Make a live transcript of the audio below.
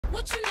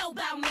What you know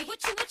about me?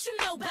 What you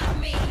know about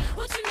me?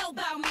 What you know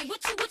about me?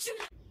 What you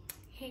know?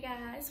 Hey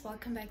guys,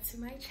 welcome back to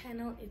my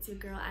channel. It's your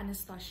girl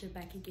Anastasia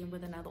back again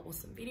with another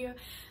awesome video.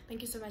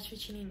 Thank you so much for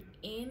tuning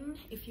in.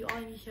 If you are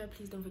new here,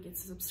 please don't forget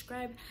to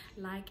subscribe,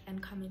 like and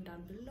comment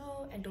down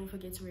below, and don't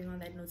forget to ring on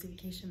that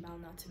notification bell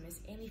not to miss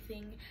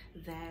anything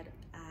that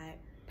I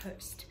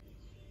post.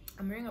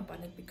 I'm wearing a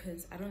bonnet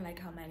because I don't like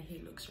how my hair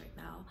looks right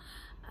now.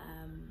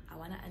 I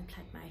want to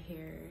unplait my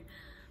hair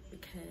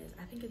because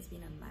I think it's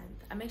been a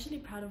month. I'm actually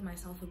proud of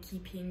myself for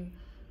keeping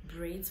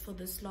braids for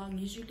this long.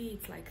 Usually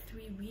it's like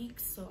 3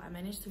 weeks, so I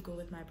managed to go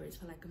with my braids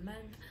for like a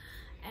month,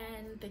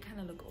 and they kind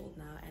of look old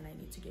now and I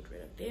need to get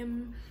rid of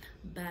them.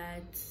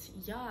 But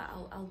yeah,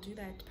 I'll do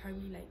that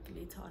probably like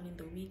later on in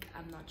the week,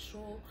 I'm not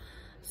sure.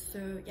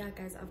 So yeah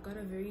guys, I've got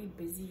a very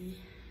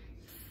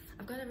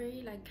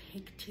like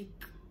hectic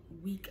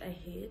week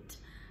ahead.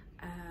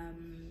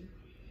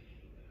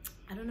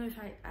 I don't know if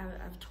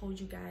I've told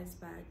you guys,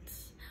 but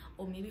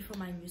or maybe for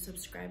my new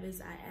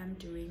subscribers, I am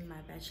doing my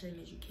bachelor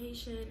in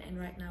education, and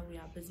right now we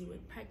are busy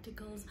with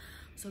practicals.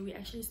 So we're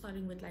actually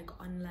starting with like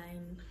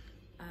online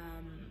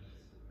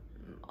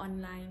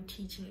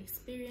teaching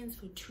experience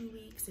for 2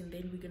 weeks, and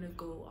then we're gonna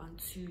go on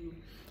to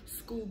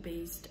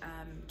school-based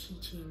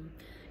teaching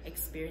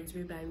experience,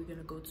 whereby we're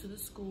gonna go to the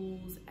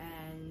schools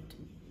and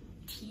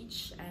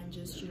teach, and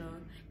just, you know,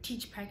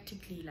 teach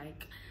practically,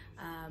 like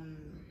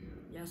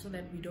yeah, so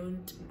that we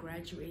don't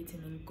graduate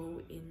and then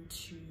go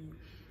into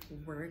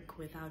work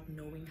without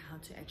knowing how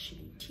to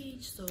actually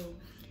teach. So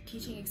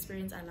teaching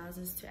experience allows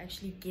us to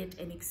actually get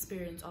an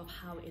experience of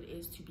how it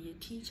is to be a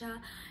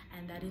teacher,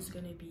 and that is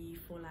going to be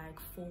for like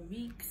 4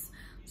 weeks.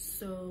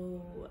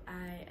 So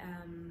I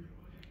am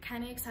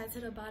kind of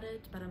excited about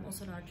it, but I'm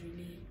also not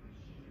really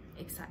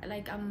excited.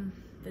 Like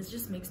there's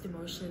just mixed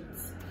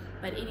emotions.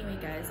 But anyway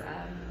guys,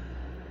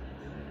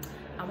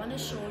 I want to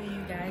show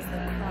you guys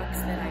the Crocs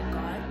that I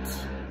got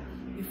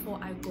before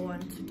I go on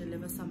to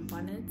deliver some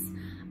bonnets.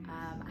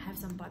 I have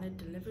some bonnet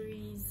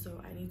deliveries,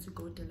 so I need to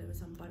go deliver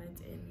some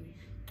bonnets in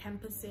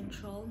Campus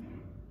Central.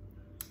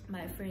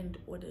 My friend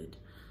ordered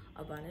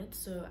a bonnet,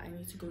 so I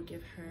need to go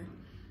give her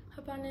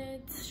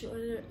bonnet. She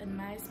ordered a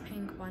nice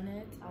pink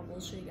bonnet. I will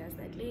show you guys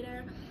that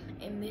later.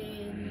 And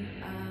then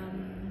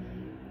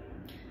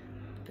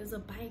there's a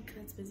bike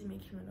that's busy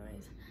making a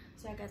noise.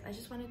 So yeah guys, I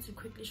just wanted to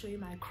quickly show you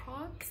my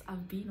Crocs.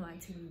 I've been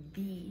wanting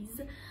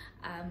these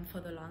for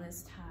the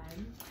longest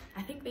time.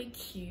 I think they're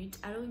cute.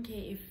 I don't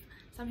care if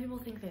some people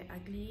think they're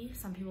ugly,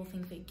 some people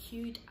think they're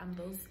cute.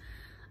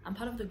 I'm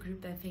part of the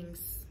group that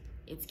thinks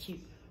it's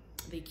cute.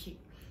 They're cute.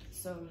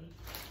 So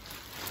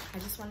I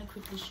just want to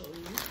quickly show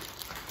you.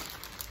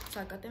 So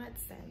I got them at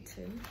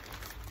Stanton.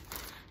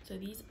 So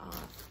these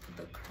are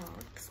the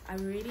Crocs. I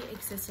already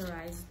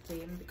accessorized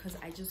them because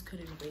I just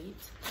couldn't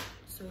wait.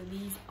 So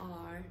these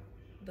are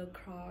the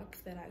Crocs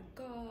that I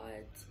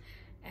got,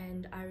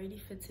 and I already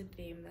fitted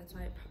them. That's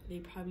why they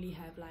probably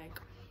have like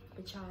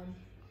a charm.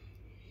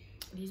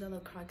 These are the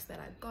Crocs that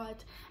I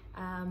got.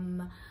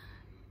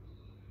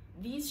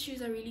 These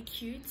shoes are really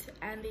cute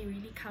and they're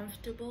really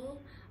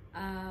comfortable.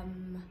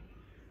 And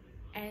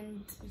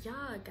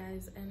yeah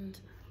guys, and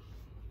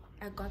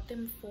I got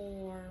them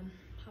for,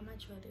 how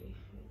much were they?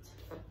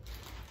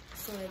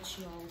 So that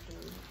you all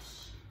don't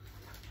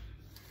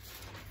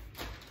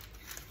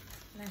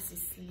let's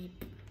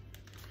sleep.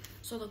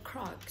 So the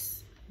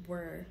Crocs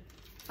were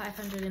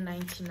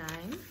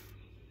 $599.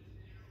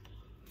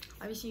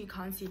 Obviously you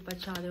can't see it,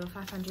 but yeah, they were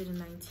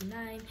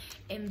 $599.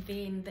 And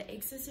then the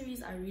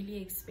accessories are really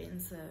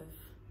expensive.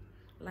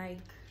 Like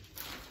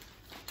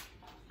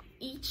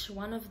each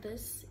one of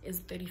this is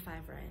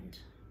 35 rand,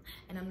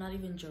 and I'm not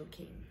even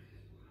joking.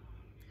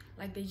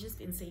 Like they're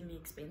just insanely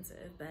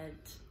expensive.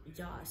 But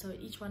yeah, so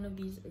each one of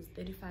these is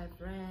 35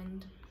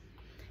 rand.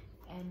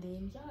 And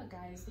then yeah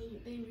guys,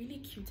 they're really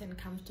cute and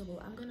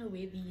comfortable. I'm gonna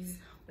wear these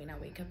when I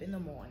wake up in the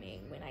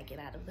morning, when I get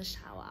out of the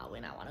shower,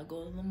 when I want to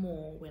go to the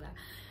mall,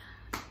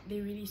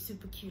 they're really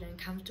super cute and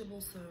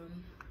comfortable. So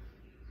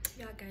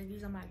yeah guys,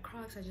 these are my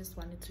Crocs. I just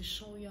wanted to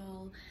show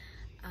y'all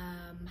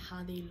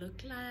how they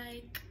look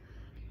like.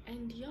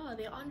 And yeah,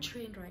 they're on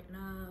trend right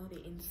now,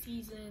 they're in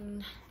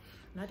season.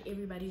 Not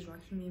everybody's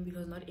rocking them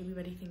because not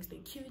everybody thinks they're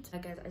cute.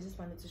 Guys, I just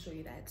wanted to show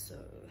you that. So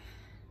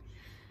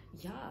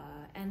yeah,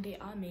 and they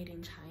are made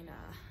in China,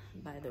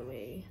 by the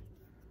way.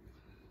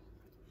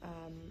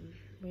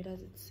 Where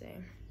does it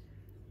say?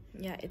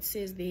 Yeah, it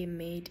says they're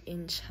made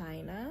in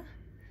China.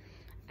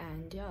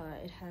 And yeah,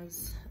 it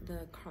has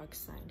the Crocs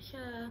sign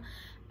here,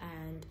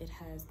 and it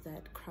has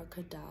that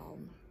crocodile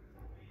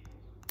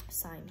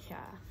sign here.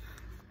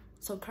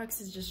 So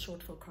Crocs is just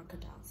short for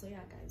crocodile. So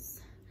yeah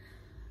guys,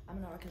 I'm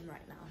gonna rock them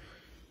right now.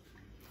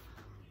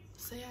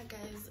 So yeah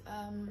guys,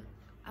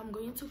 I'm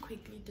going to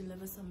quickly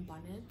deliver some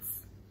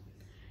bonnets,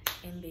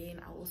 and then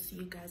I will see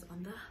you guys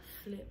on the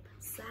flip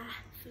side.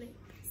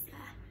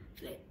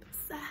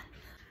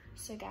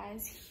 So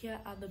guys, here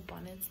are the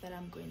bonnets that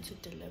I'm going to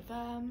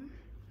deliver.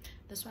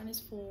 This one is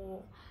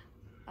for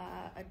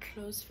a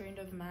close friend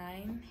of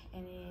mine,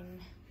 and then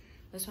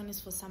this one is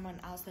for someone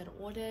else that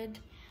ordered.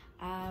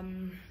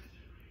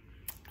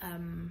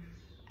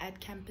 at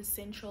Campus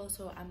Central,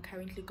 so I'm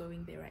currently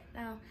going there right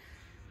now.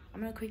 I'm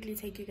gonna quickly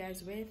take you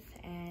guys with,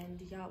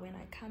 and yeah, when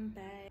I come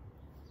back,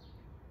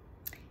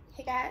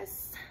 hey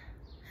guys,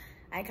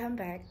 I come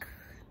back.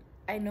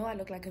 I know I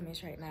look like a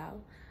mess right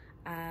now,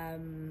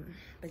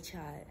 but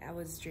yeah, I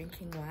was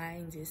drinking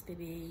wines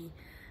yesterday,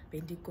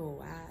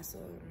 bendigo, so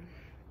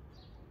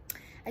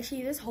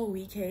actually this whole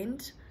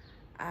weekend,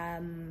 yeah,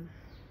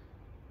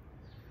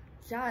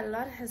 a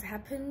lot has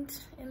happened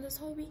in this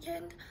whole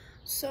weekend.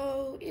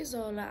 So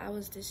Isola, I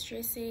was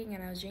distressing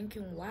and I was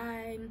drinking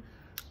wine.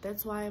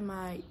 That's why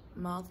my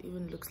mouth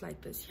even looks like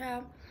this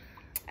here,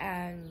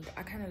 and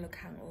I kind of look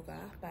hungover,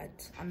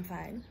 but I'm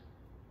fine.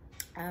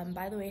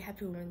 By the way,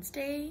 happy Women's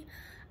Day.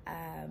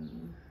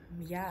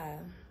 Yeah,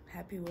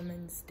 happy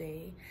Women's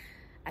Day.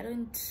 I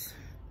don't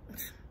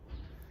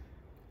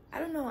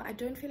know, I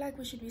don't feel like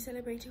we should be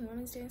celebrating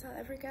Women's Day in South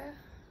Africa,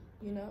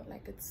 you know,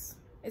 like it's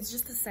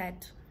just a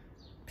sad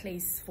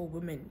place for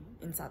women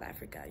in South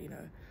Africa, you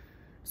know.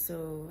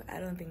 So I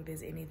don't think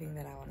there's anything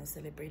that I want to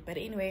celebrate. But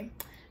anyway,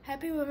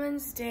 happy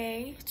Women's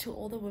Day to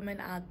all the women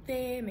out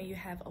there. May you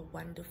have a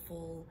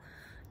wonderful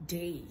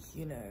day,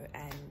 you know,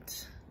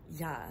 and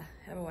yeah,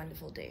 have a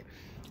wonderful day.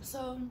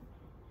 So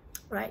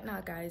right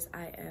now, guys,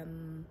 I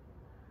am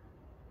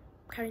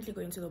currently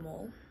going to the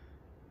mall.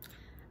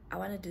 I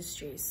want to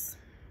distress,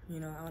 you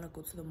know, I want to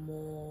go to the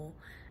mall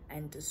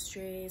and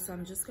distress. So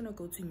I'm just gonna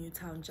go to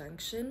Newtown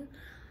Junction.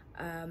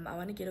 I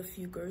want to get a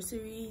few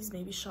groceries,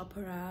 maybe shop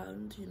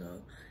around, you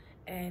know,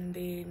 and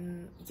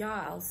then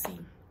yeah, I'll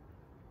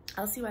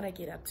see what I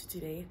get up to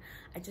today.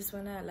 I just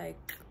want to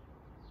like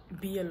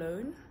be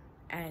alone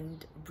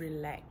and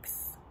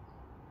relax.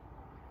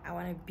 I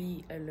want to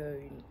be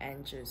alone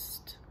and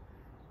just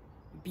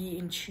be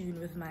in tune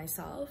with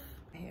myself.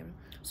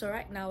 So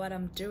right now what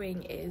I'm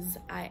doing is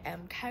I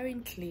am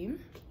currently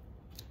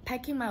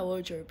packing my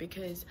wardrobe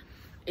because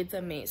it's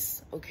a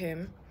mess.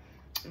 Okay,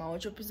 my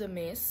wardrobe is a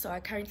mess, so I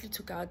currently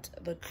took out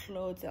the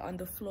clothes. They're on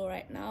the floor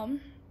right now.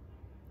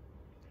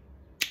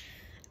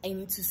 I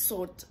need to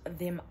sort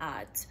them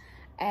out.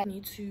 I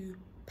need to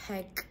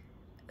pack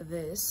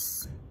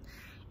this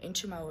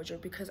into my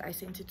wardrobe because I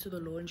sent it to the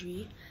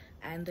laundry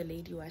and the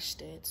lady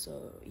washed it.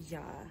 So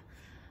yeah,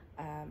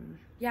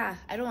 yeah,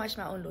 I don't wash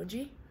my own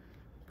laundry.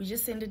 We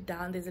just send it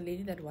down. There's a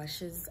lady that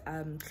washes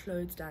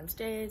clothes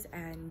downstairs,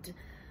 and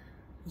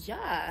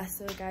yeah,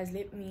 so guys,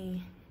 let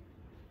me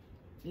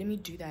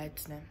do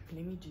that now.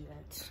 Let me do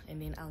that, and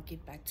then I'll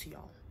get back to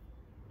y'all.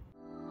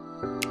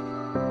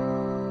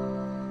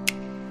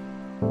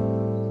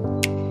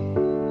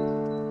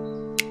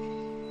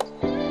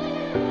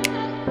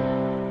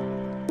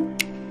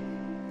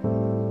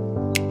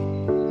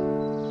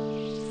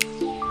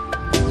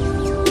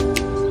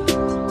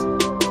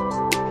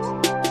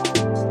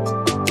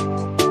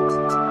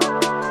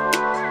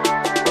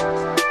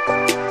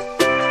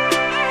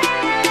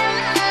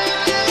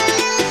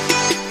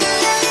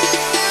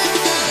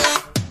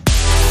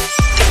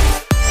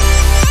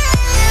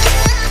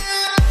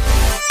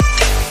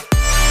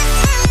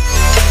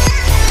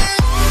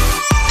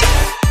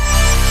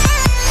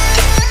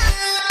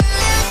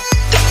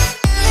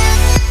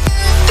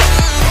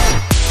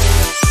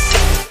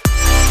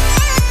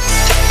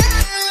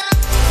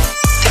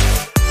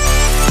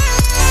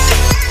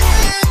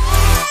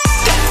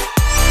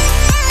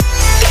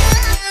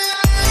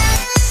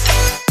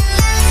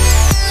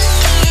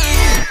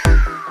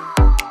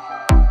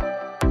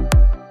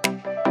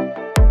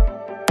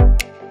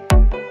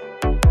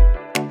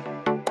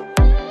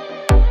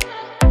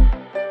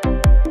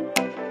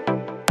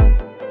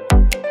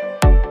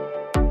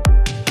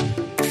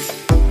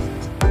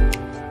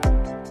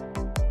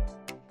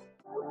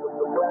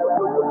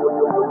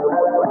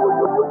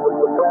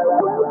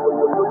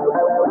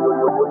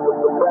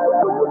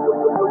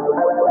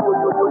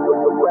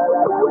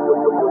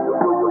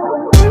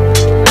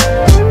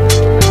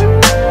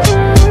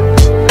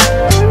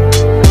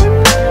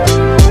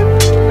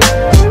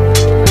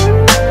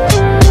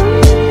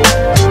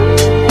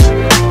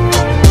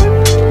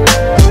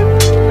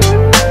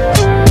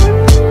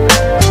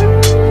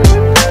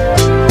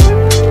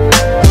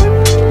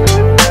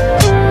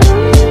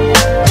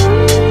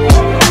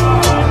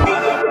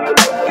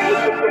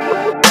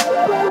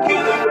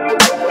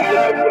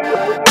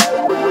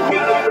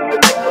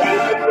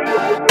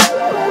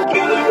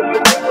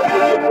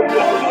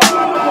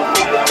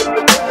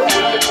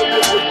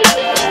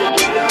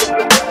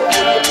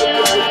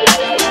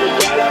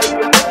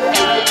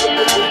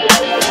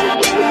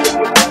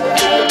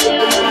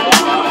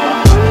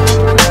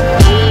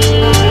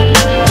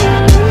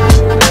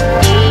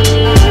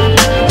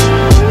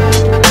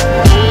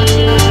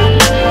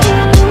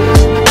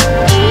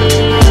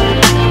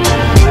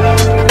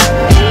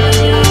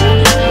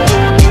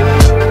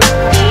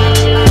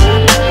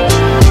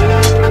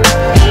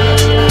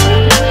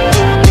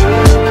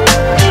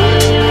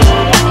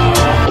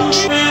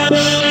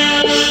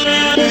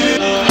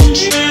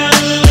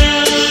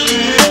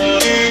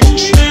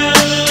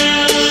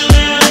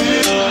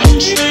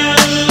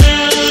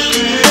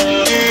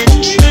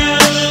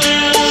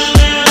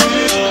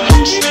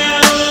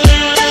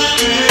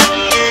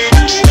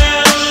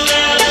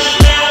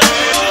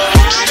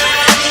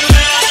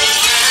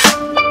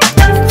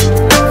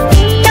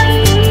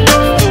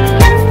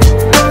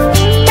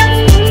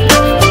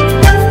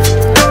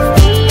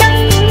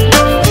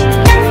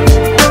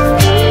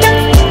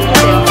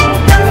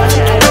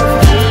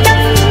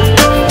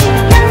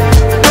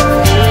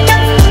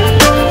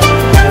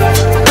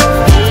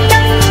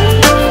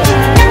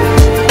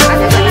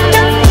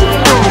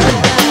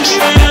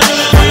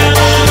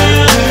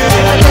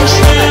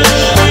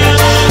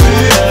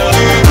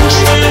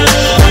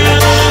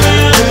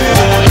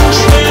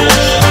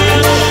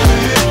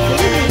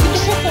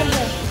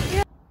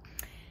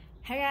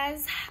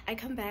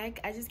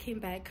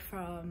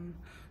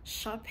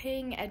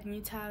 shopping at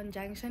Newtown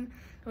Junction.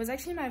 It was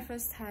actually my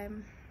first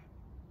time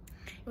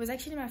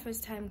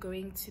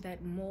going to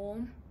that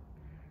mall.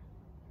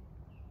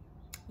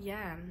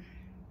 Yeah,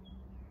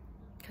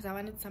 because I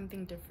wanted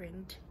something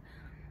different.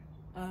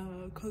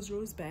 Because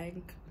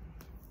Rosebank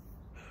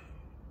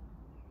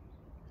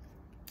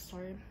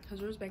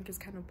is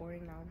kind of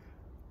boring now.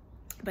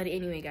 But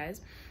anyway,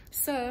 guys,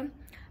 so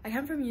I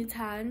come from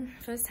Newtown,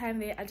 first time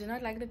there. I do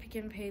not like the Pick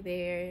n Pay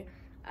there.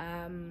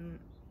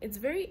 It's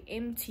very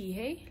empty,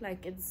 hey,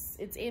 like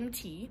it's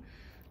empty.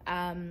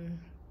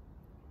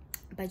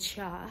 But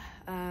yeah,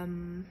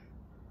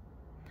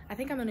 I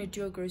think I'm gonna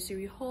do a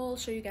grocery haul,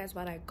 show you guys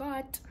what I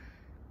got,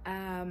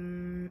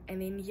 and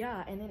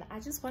then I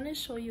just want to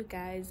show you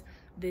guys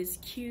this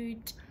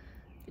cute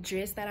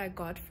dress that I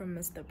got from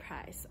Mr.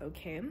 Price.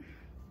 Okay,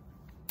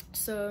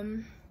 so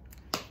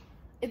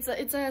it's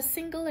a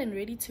single and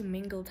ready to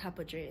mingle type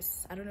of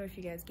dress. I don't know if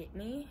you guys get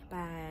me,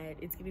 but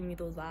it's giving me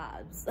those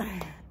vibes.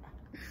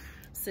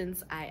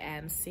 Since I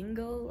am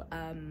single,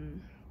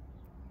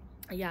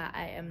 yeah,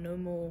 I am no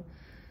more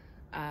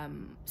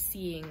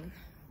seeing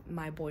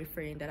my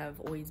boyfriend that I've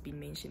always been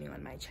mentioning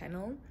on my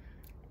channel.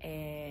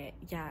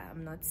 Yeah,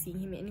 I'm not seeing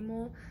him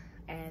anymore,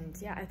 and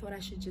yeah, I thought I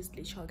should just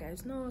let y'all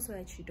guys know so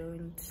that you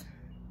don't,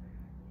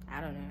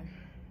 I don't know.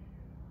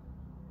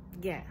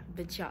 Yeah,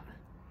 but yeah,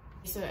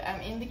 so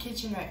I'm in the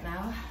kitchen right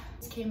now.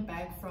 Just came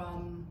back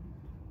from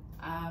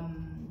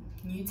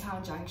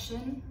Newtown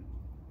Junction.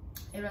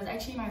 It was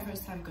actually my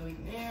first time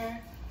going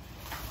there.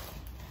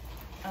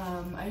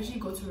 I usually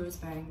go to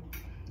Rosebank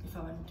if I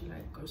want to do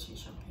like grocery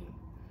shopping.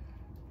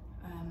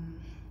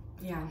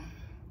 Yeah,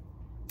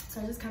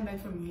 so I just come back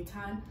from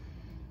Newtown,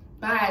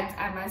 but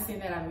I must say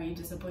that I'm really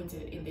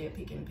disappointed in their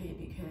Pick n Pay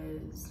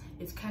because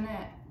it's kind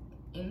of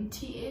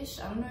empty-ish.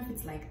 I don't know if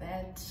it's like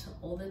that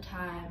all the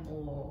time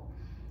or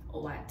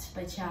what,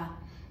 but yeah,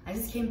 I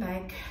just came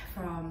back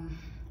from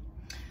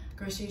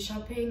grocery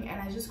shopping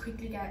and I just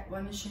quickly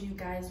want to show you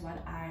guys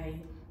what I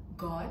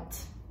got.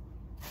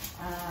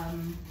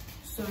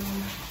 So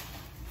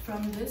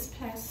from this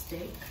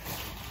plastic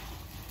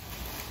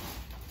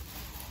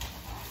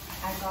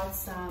I got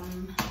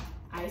some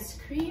ice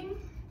cream,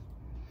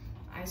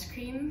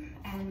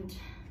 and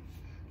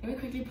let me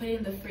quickly put it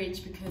in the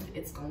fridge because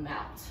it's gonna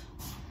melt.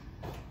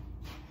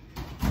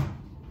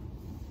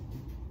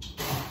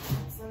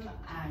 Some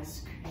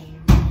ice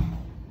cream.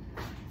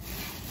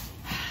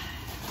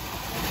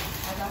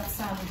 I got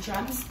some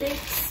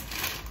drumsticks.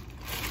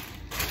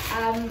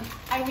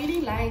 I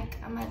really like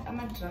I'm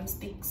at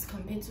drumsticks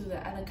compared to the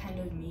other kind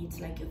of meat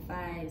like your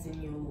thighs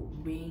and your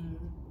wing.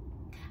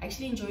 I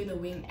actually enjoy the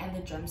wing and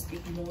the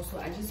drumstick more, so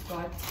I just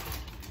got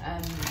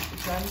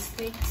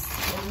drumsticks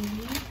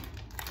only.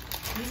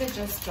 These are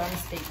just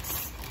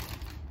drumsticks.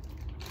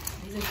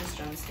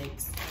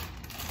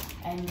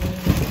 And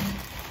then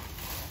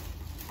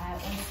I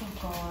also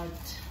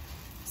got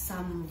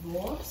some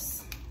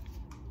wors,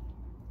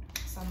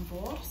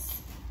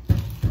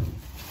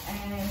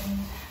 and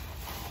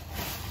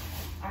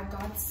I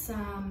got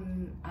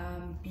some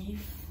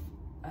beef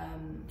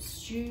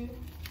stew.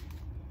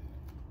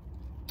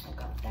 I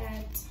got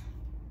that,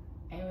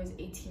 and it was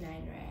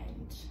 89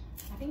 rand.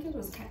 I think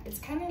it's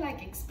kind of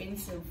like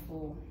expensive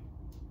for,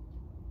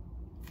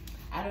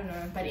 I don't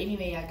know, but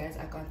anyway, yeah guys,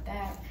 I got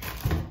that.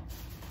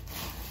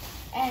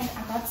 And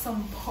I got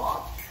some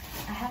pork.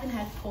 I haven't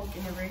had pork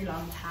in a very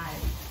long time,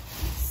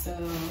 so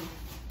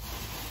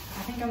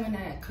I think I'm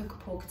gonna cook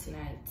pork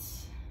tonight.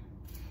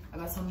 I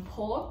got some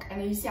pork,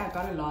 and you see I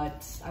got a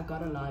lot, so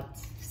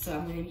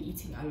I'm gonna be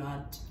eating a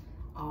lot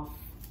of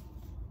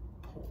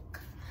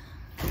pork.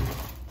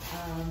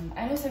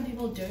 I know some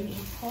people don't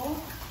eat pork,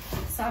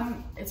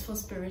 some it's for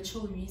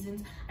spiritual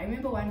reasons. I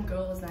remember one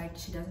girl was like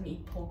she doesn't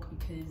eat pork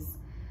because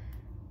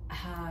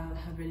her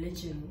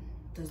religion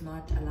does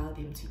not allow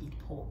them to eat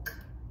pork,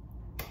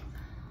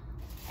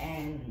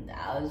 and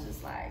I was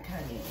just like,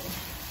 honey,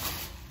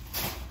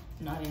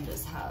 not in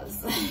this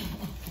house.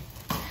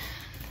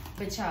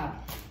 But yeah,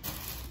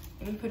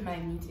 let me put my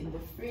meat in the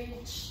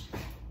fridge.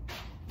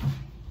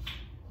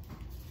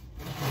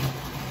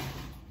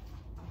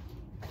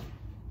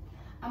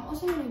 I'm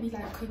also gonna be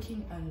like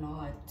cooking a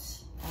lot,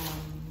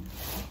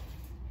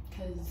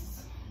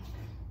 cause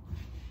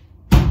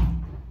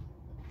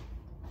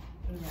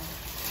yeah.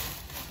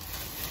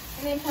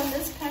 And then from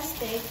this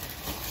plastic,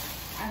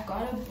 I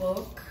got a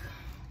book.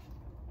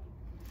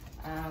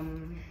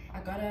 I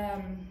got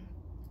a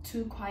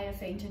 2 choir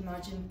fainted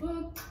margin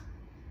book.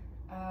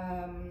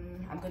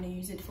 I'm gonna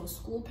use it for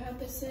school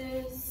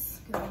purposes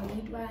because I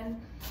need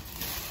one.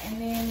 And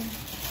then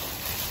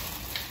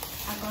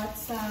I got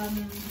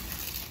some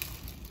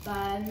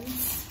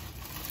buns.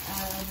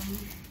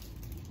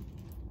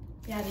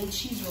 Yeah, they're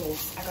cheese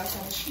rolls. I got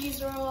some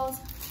cheese rolls.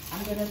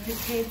 I'm gonna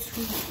prepare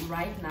 2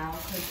 right now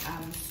because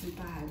I'm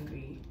super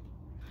hungry.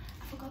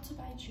 I forgot to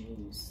buy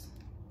juice.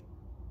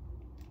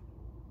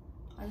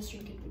 I'll just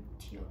drink it with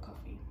tea or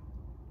coffee.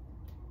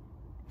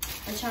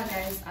 But yeah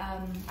guys, I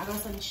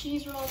got some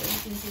cheese rolls, and you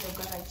can see they've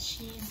got like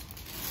cheese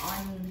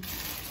on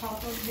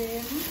top of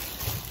them.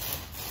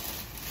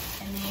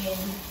 And then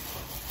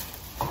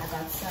I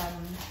got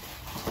some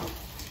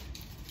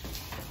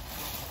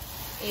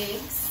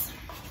eggs.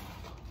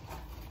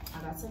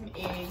 I got some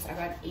eggs. I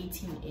got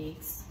 18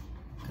 eggs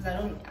because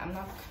I'm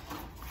not,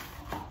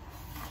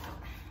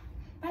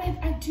 but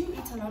I do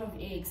eat a lot of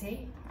eggs,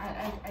 hey?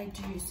 I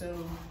do,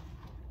 so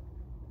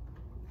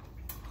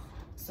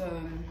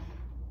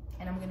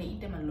and I'm gonna eat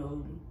them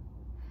alone,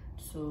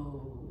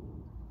 so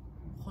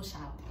hush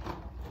up.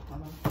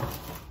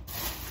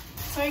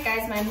 Sorry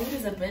guys, my mood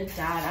is a bit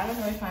down. I don't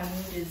know if my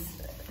mood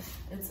is,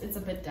 it's a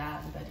bit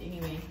down, but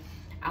anyway,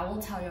 I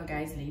will tell you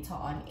guys later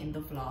on in the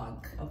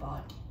vlog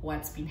about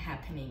what's been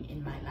happening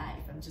in my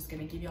life. I'm just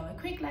gonna give you all a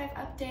quick life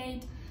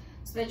update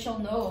so that you'll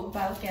know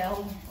about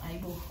girl.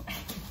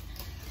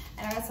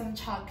 And I got some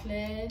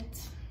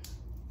chocolate,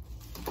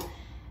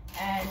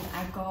 and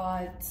I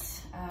got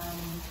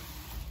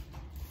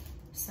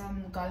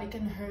some garlic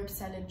and herb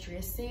salad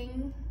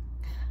dressing.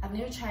 I've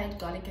never tried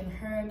garlic and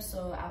herb,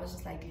 so I was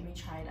just like, let me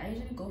try it. I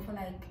usually go for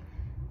like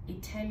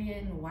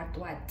Italian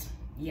what,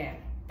 yeah,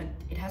 but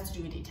it has to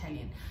do with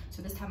Italian.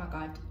 So this time I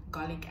got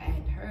garlic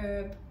and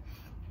herb.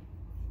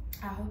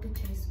 I hope it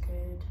tastes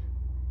good.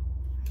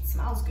 It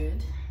smells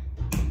good.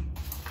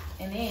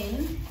 And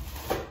then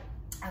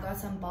I got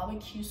some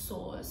barbecue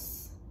sauce.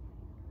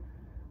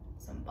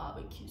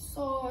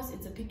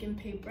 It's a Pick and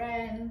Pay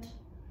brand,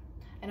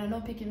 and I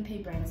know Pick and Pay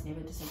brands never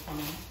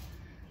disappoint.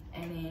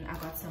 And then I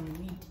got some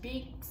wheat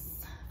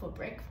bix for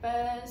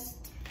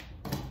breakfast.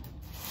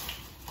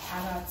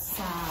 I got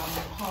some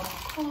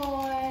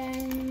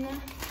popcorn.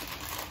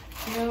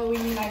 You know,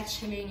 when you like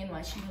chilling and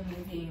watching a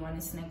movie, you want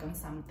to snack on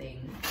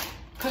something.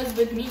 Because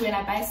with me, when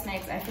I buy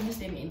snacks, I finish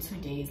them in 2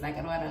 days. Like, I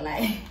don't want to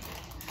lie.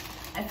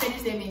 I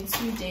finish them in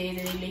 2 days,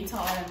 and then later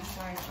on I'm just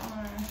like,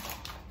 oh,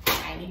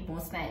 I need more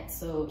snacks.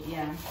 So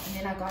yeah. And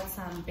then I got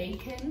some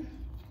bacon.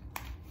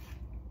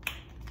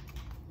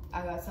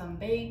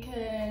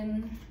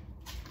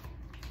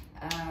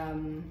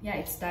 Yeah,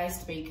 it's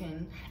diced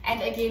bacon.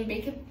 And again,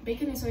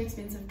 bacon is so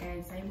expensive,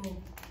 guys.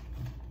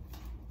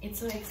 It's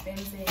so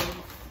expensive.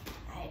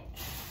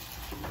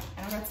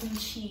 And I got some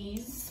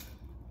cheese.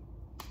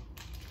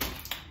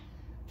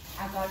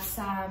 I got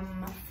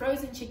some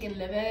frozen chicken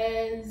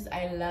livers.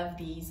 I love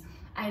these.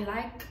 I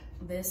like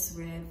this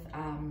with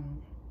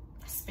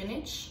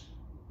spinach.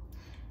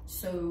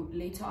 So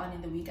later on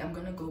in the week, I'm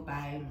gonna go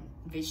buy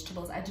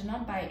vegetables. I did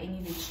not buy any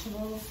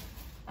vegetables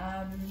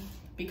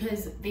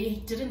because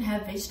they didn't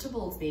have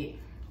vegetables there.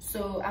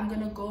 So I'm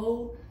gonna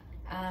go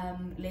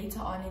later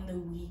on in the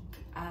week,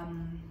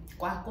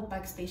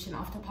 Park Station,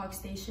 after Park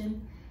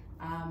Station.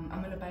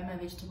 I'm gonna buy my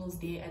vegetables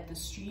there at the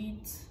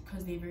street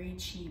because they're very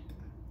cheap.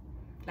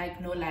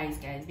 Like, no lies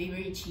guys, they're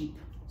very cheap.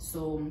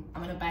 So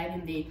I'm gonna buy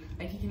them there.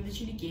 Like, you can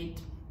literally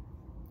get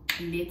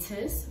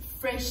lettuce,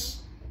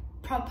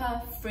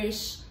 proper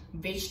fresh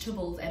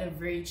vegetables at a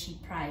very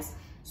cheap price.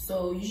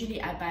 So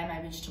usually I buy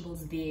my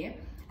vegetables there.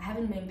 I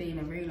haven't been there in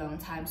a very long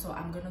time, so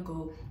I'm gonna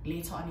go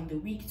later on in the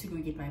week to go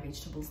get my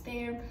vegetables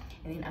there,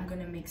 and then I'm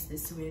gonna mix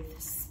this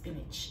with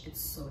spinach. It's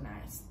so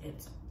nice,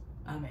 it's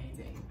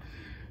amazing.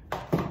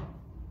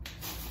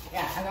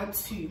 Yeah, I got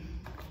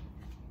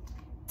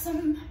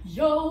some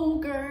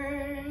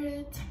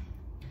yogurt.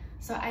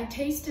 So I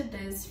tasted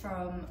this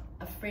from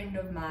a friend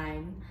of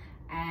mine,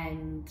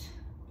 and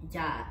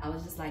yeah, I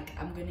was just like,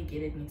 I'm gonna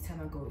get it next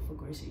time I go for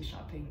grocery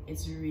shopping.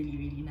 It's really,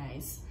 really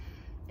nice.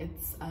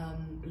 It's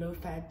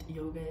low-fat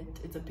yogurt.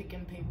 It's a Pick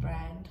and Pay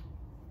brand.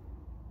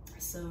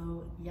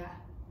 So yeah.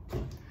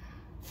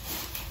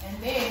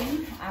 And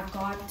then I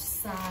got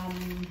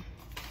some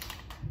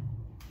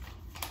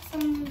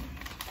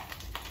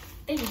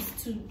things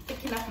to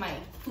picking up my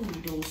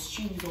food or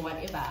shoes or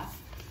whatever.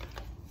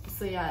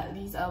 So yeah,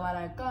 these are what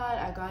I got.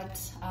 I got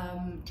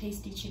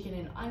tasty chicken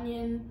and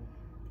onion.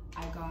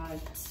 I got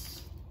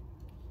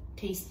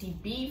tasty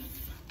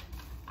beef.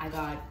 I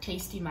got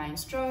tasty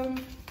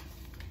minestrone.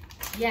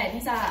 Yeah,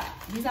 these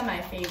are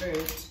my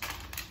favorite.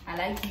 I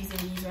like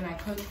using these when I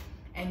cook,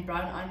 and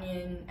brown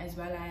onion as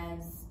well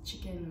as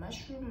chicken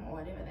mushroom or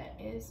whatever that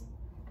is.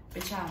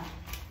 But yeah.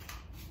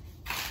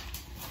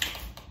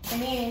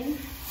 And then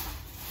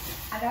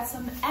I got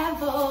some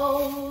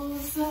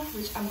apples,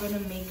 which I'm gonna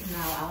make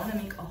now. I wanna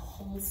make a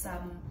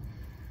wholesome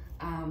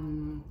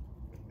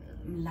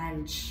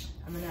lunch.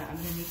 I'm gonna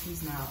make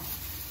these now.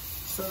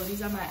 So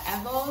these are my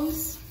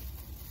apples.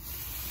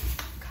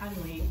 Can't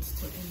wait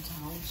to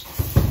indulge.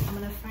 I'm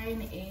gonna fry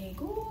an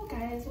egg. Oh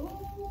guys,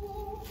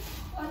 oh,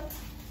 what?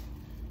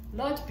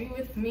 Lord be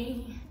with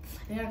me.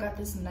 Then I got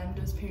this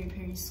Nando's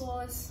peri-peri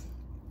sauce.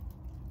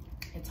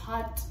 It's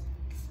hot.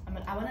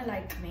 I wanna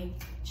like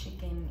make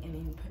chicken and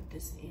then put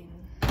this in.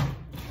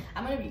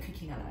 I'm gonna be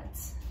cooking a lot.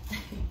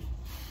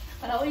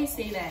 But I always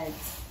say that.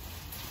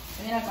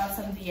 And then I got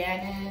some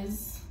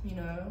Viennas, you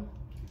know.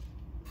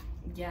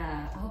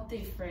 Yeah, I hope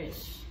they're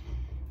fresh.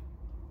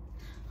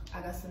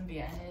 I got some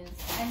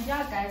Viennas. And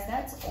yeah guys,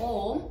 that's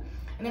all.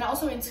 And then I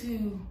also went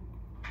to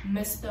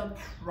Mr.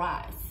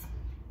 Price.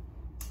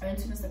 I went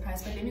to Mr.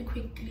 Price, but let me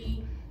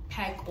quickly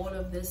pack all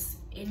of this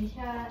in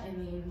here, and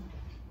then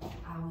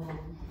I will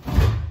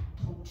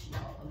talk to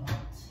y'all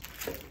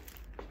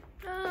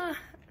about.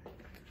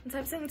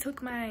 Samsung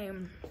took my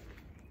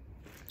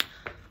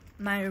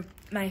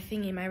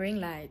thingy, my ring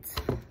light.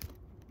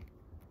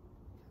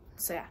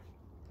 So yeah,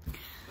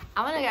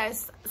 I wanna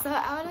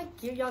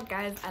give y'all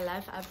guys a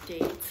life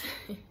update.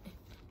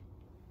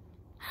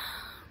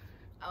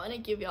 I wanna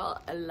give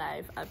y'all a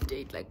life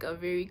update, like a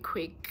very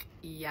quick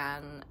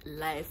young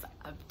life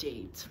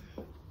update.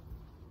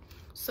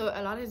 So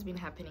a lot has been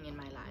happening in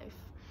my life.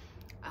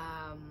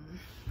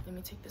 Let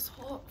me take this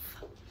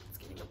off, it's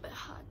getting a bit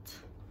hot.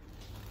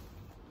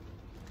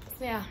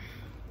 So yeah,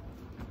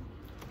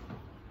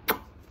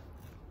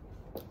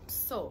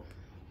 so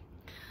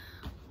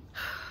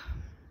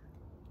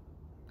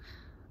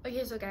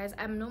okay, so guys,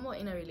 I'm no more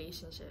in a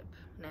relationship.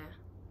 Nah,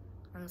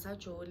 I'm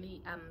single.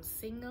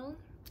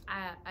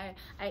 I'm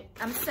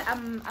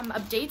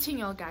updating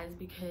y'all guys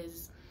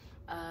because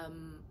I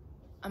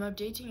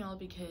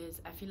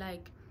feel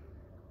like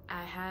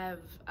I have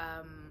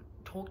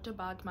talked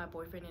about my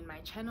boyfriend in my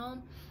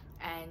channel,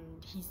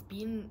 and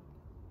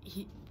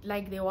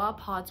there were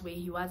parts where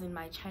he was in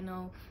my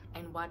channel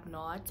and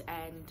whatnot,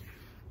 and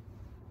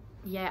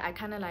yeah, I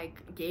kind of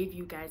like gave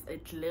you guys a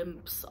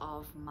glimpse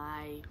of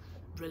my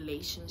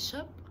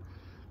relationship,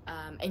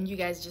 and you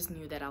guys just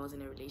knew that I was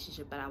in a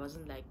relationship, but I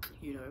wasn't, like,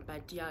 you know.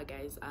 But yeah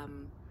guys,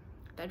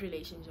 that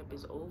relationship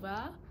is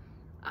over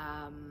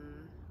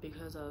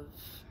because of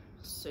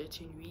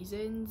certain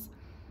reasons,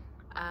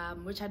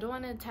 which I don't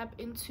want to tap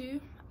into.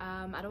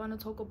 I don't want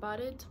to talk about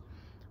it,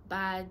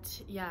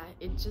 but yeah,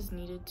 it just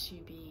needed to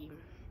be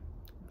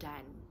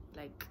done.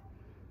 Like,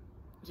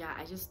 yeah,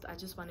 I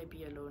just want to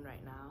be alone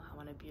right now. I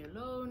want to be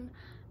alone,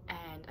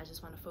 and I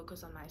just want to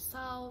focus on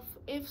myself.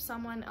 If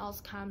someone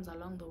else comes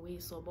along the way,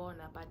 so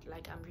bona, but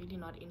like, I'm really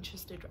not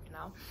interested right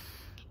now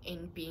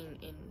in being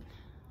in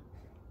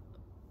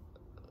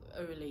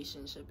a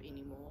relationship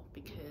anymore,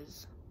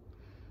 because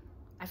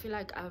I feel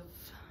like I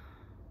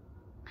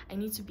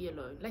need to be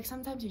alone. Like,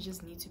 sometimes you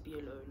just need to be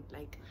alone.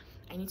 Like,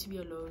 I need to be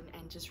alone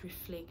and just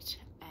reflect,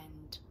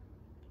 and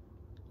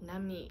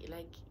nami,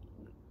 like,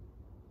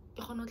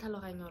 I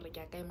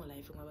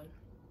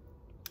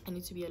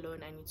need to be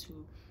alone. I need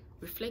to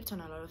reflect on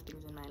a lot of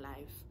things in my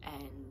life,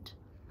 and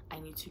I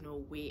need to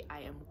know where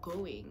I am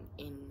going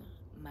in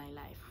my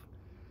life.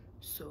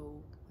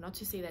 So, not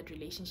to say that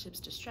relationships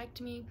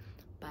distract me,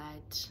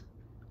 but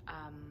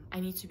I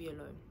need to be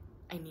alone.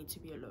 I need to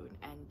be alone,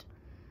 and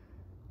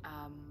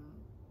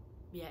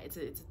yeah, it's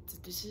a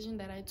decision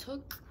that I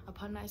took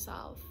upon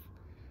myself.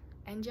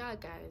 And yeah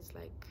guys,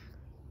 like,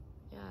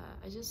 yeah,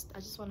 I just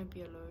want to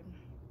be alone.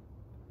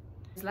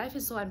 Life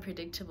is so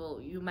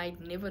unpredictable. You might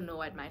never know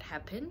what might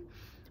happen,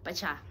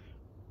 but yeah.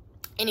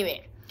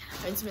 Anyway,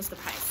 I'm going to Mr.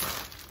 Price.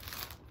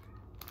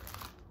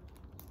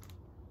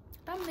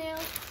 Thumbnail.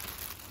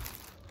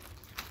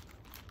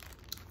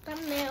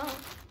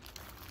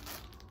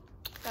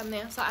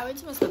 So I went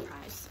to Mr.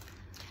 Price,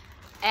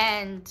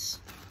 and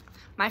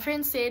my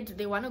friends said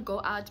they want to go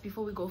out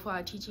before we go for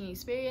our teaching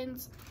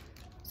experience.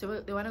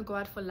 So they want to go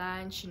out for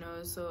lunch, you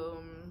know.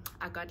 So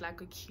I got like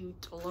a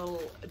cute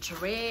little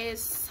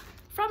dress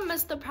from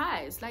Mr.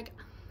 Price. Like,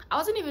 I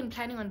wasn't even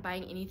planning on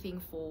buying anything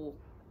for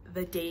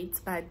the date,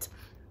 but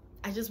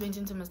I just went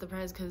into Mr.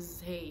 Price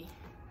because, hey,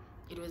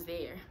 it was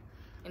there.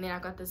 And then I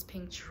got this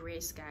pink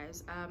dress,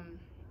 guys.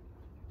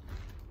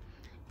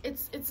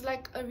 It's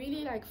like a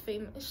really like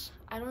famous,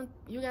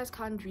 you guys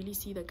can't really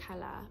see the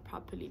color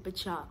properly,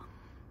 but yeah,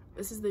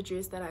 this is the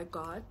dress that I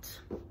got.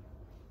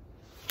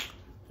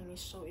 Let me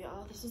show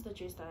y'all. This is the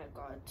dress that I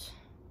got,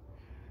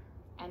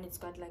 and it's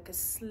got like a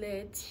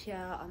slit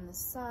here on the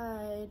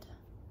side.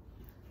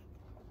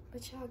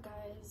 But yeah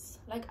guys,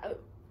 like,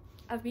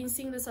 I've been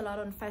seeing this a lot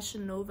on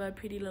Fashion Nova,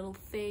 Pretty Little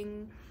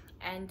Thing,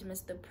 and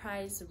Mr.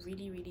 Price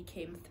really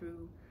came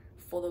through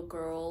for the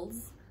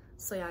girls.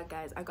 So yeah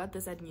guys, I got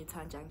this at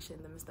Newtown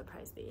Junction, the Mr.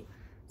 Price there.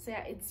 So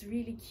yeah, it's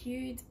really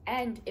cute,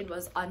 and it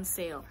was on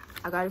sale.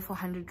 I got it for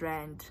 100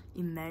 Rand.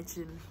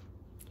 Imagine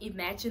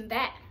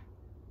that.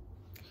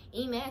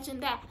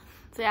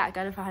 So yeah, I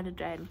got it for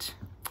 100 Rand.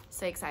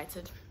 So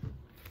excited.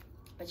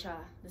 But yeah,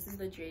 this is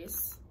the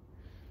dress.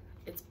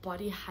 It's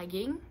body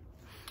hugging.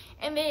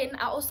 And then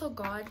I also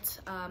got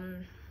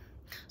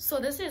so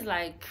this is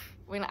like,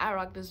 when I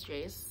rock this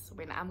dress,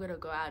 when I'm gonna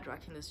go out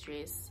rocking this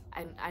dress,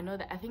 I know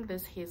that I think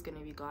this hair is gonna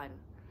be gone.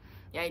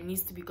 Yeah, it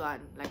needs to be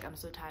gone. Like, I'm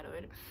so tired of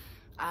it.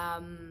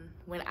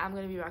 When I'm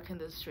gonna be rocking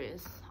this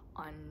dress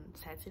on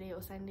Saturday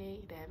or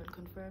Sunday, they haven't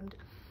confirmed,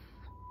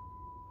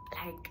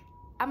 like,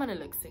 I'm gonna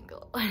look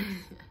single.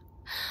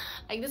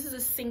 Like, this is a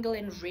single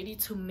and ready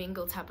to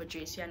mingle type of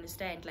dress, you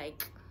understand?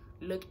 Like,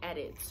 look at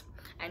it.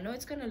 I know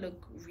it's gonna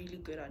look really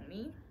good on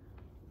me,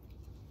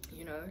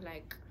 you know,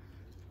 like,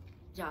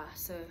 yeah.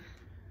 So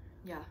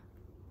yeah,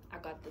 I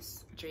got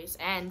this dress,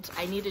 and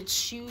I needed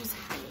shoes,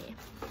 honey.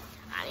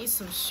 I need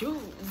some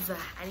shoes.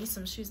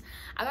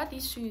 I got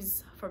these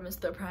shoes from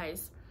Mr.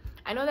 Price.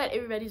 I know that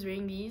everybody's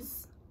wearing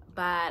these,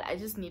 but I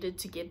just needed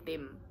to get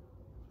them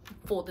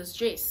for this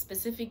dress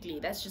specifically.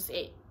 That's just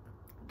it.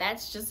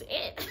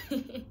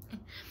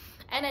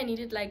 and I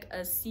needed like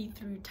a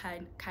see-through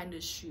kind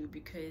of shoe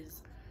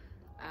because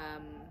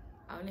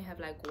I only have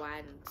like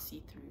one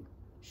see-through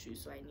shoe,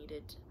 so I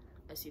needed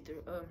a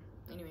see-through.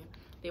 Anyway,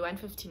 they were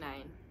 $159.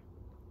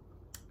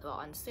 They were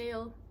on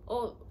sale.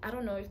 Oh, I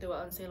don't know if they were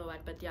on sale or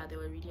what, but yeah, they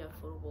were really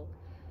affordable,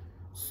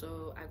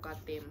 so I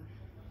got them.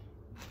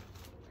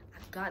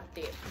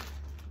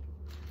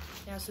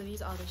 Yeah, so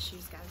these are the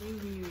shoes, guys. They're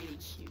really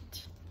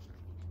cute.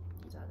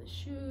 These are the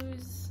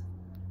shoes,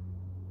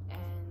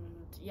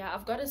 and yeah,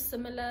 I've got a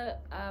similar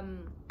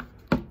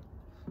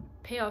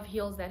pair of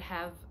heels that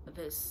have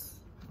this.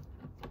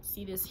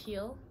 See this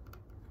heel?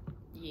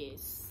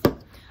 Yes.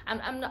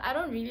 I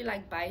don't really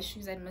like buy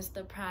shoes at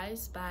Mr.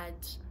 Price,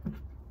 but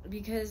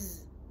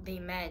because they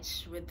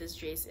match with this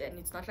dress and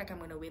it's not like I'm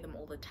gonna wear them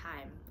all the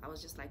time, I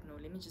was just like, no,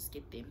 let me just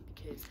get them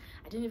because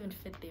I didn't even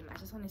fit them. I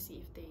just want to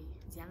see if they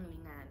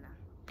zianglingana.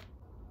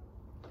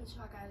 But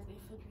yeah, guys, they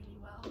fit really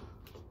well.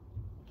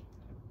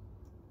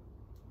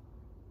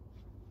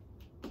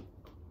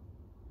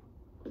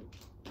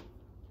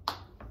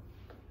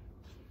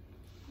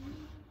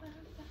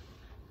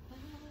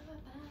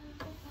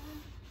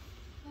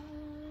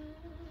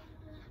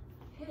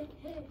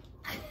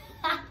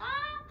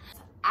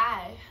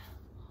 I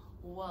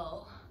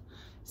will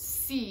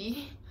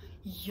see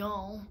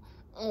y'all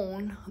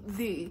on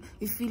the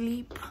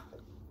Philippe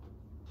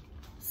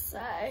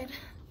side.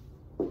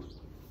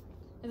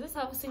 Is this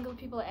how single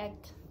people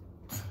act?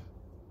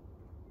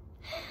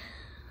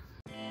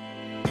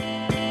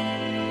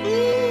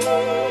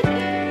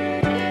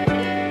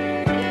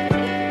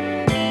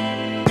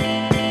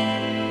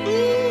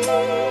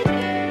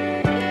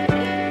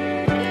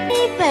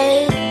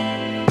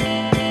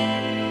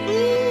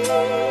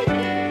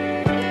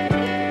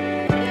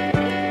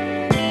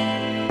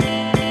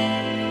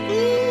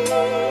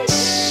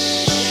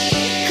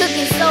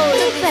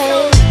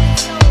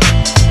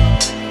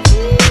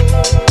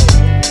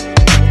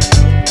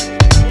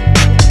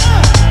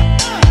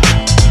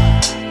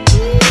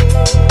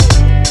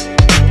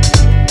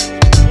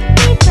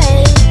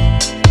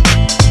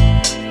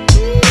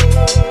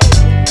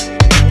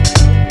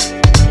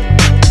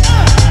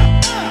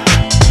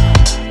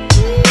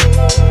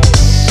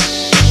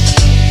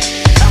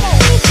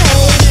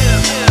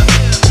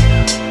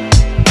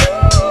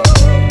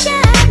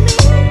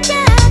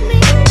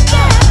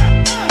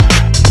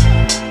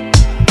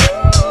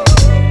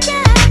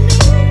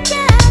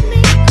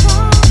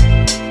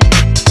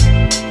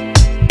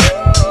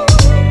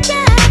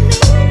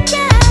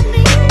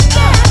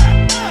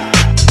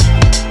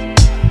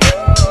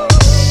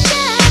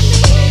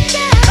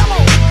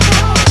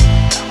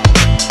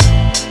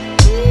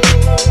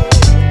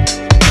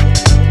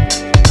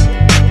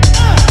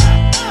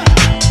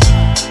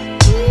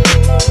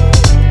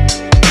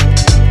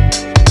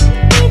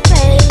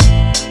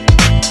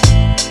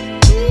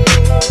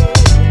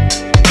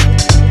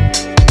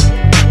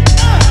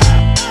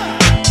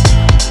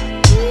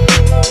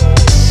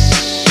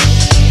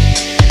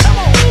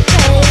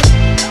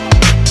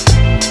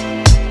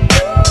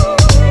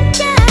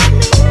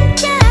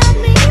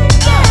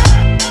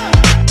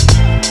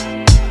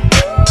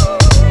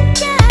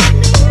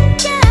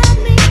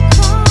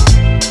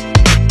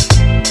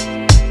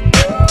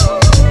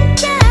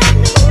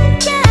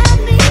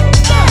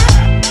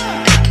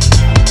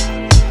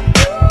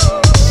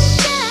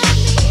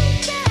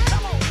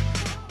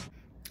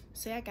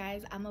 So yeah,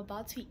 guys, I'm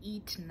about to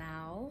eat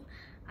now.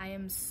 I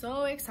am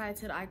so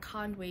excited. I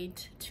can't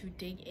wait to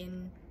dig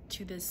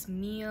into this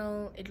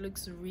meal. It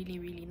looks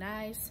really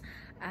nice.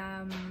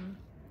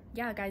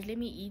 Yeah, guys, let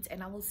me eat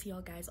and I will see y'all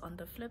guys on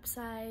the flip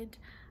side.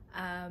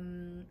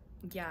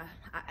 Yeah,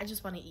 I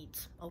just want to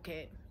eat.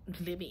 Okay,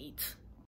 let me eat.